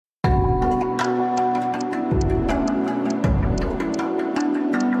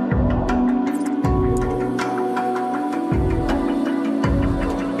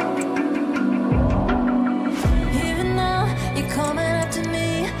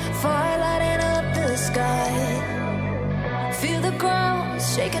feel the ground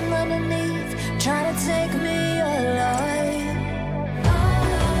shaking underneath, trying to take me alive.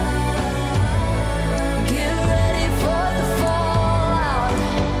 Get ready for the fallout.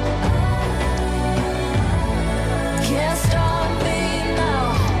 Can't stop me now.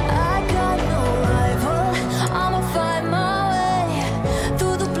 I got no rival. I'ma find my way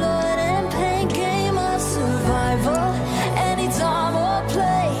through the blood and pain game of survival. Any time or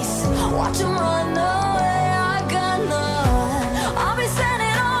place, watch 'em run away. I got none. I'll be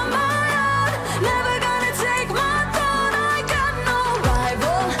standing on my own, never gonna take my throne.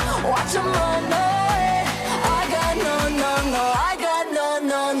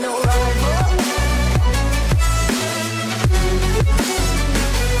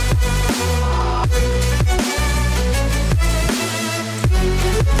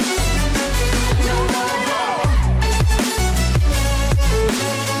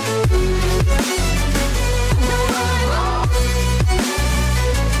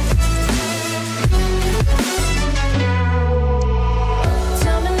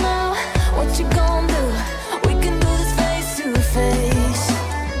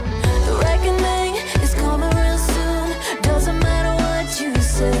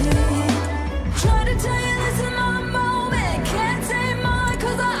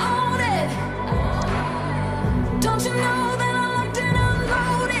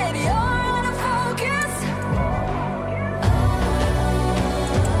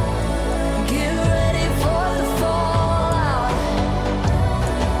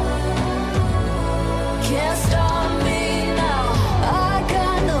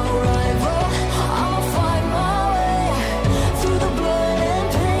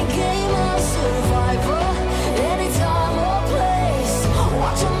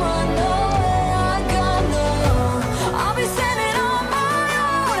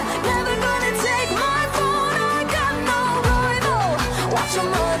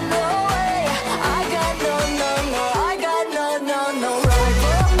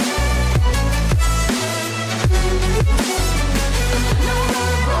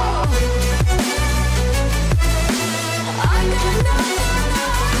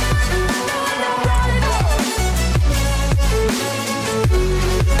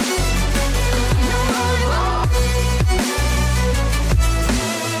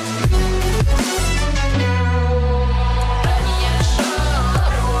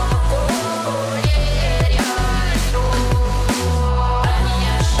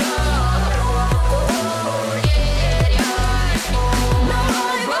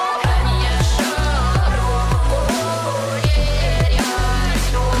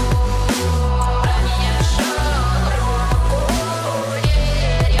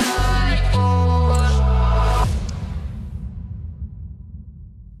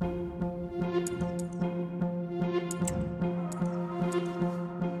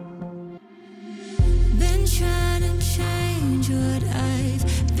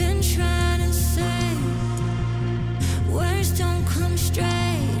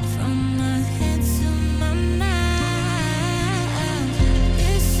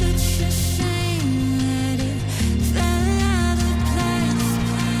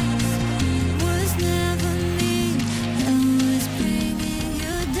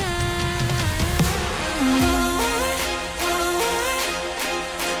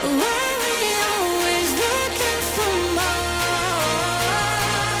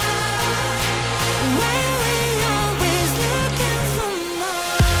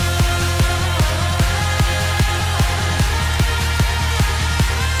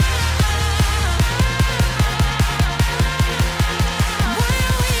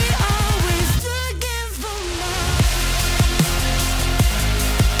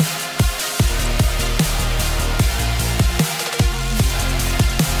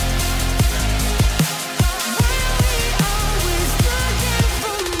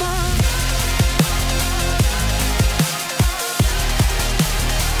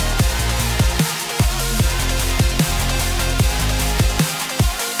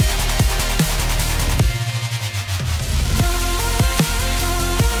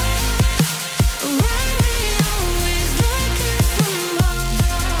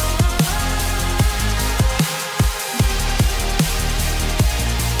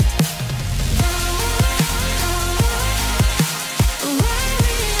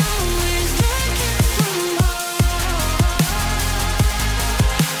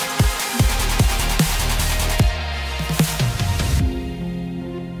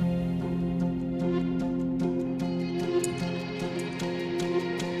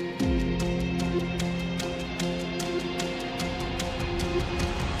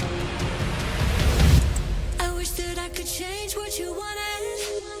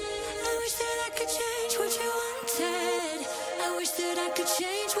 could change what you wanted. I wish that I could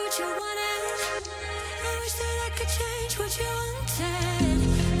change what you wanted. I wish that I could change what you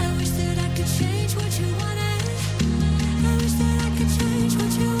wanted. I wish that I could change what you wanted. I wish that I could change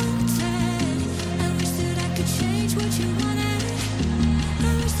what you wanted. I wish that I could change what you wanted.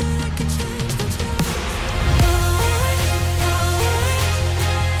 I wish that I could change what you wanted.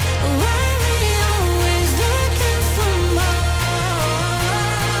 Why we always looking for more?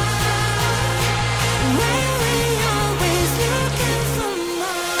 Why we always looking for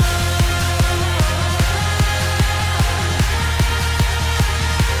more?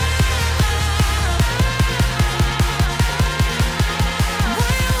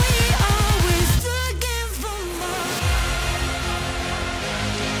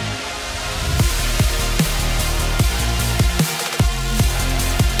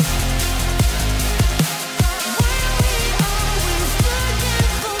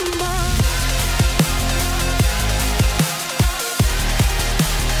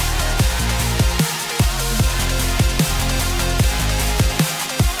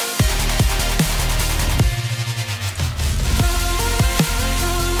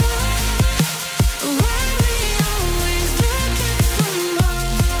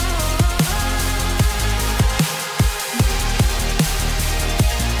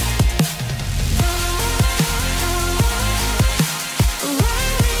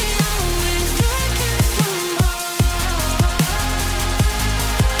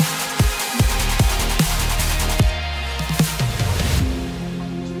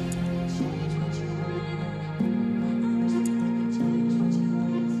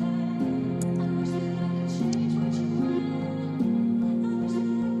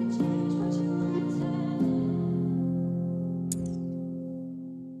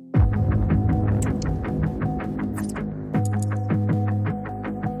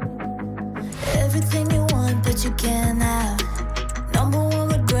 Everything you want, but you can't have. Number one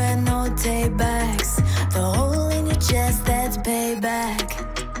regret, no takebacks. The hole in your chest, that's payback.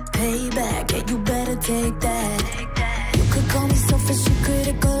 Payback, yeah, you better take that. You could call me selfish and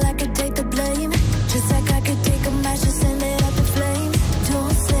critical, I could take the blame. Just like I could take a match and send it up in flames.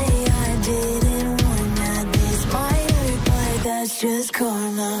 Don't say I didn't want that. This might hurt, but that's just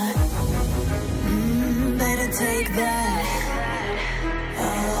karma. Better take that.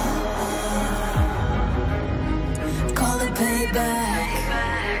 Call it payback.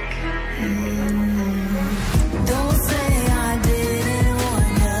 Don't say I didn't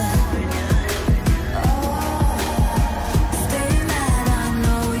want ya. Stay mad, I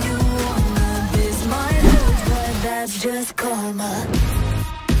know you wanna. This might hurt, but that's just karma.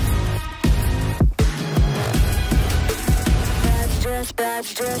 That's just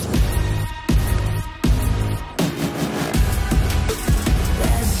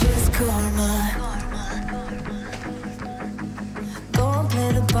That's just karma.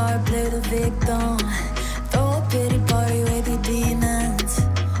 Play the part, play the victim. Throw a pity party with your demons.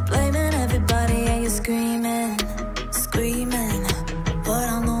 Blaming everybody and you're screaming, screaming, but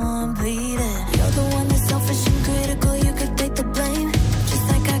I'm the one bleeding. You're the one that's selfish and critical, you could take the blame. Just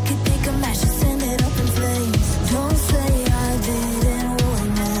like I could take a match and send it up in flames. Don't say I didn't warn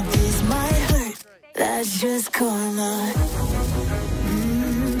that this might hurt. That's just karma.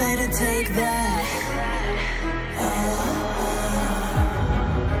 Better take that.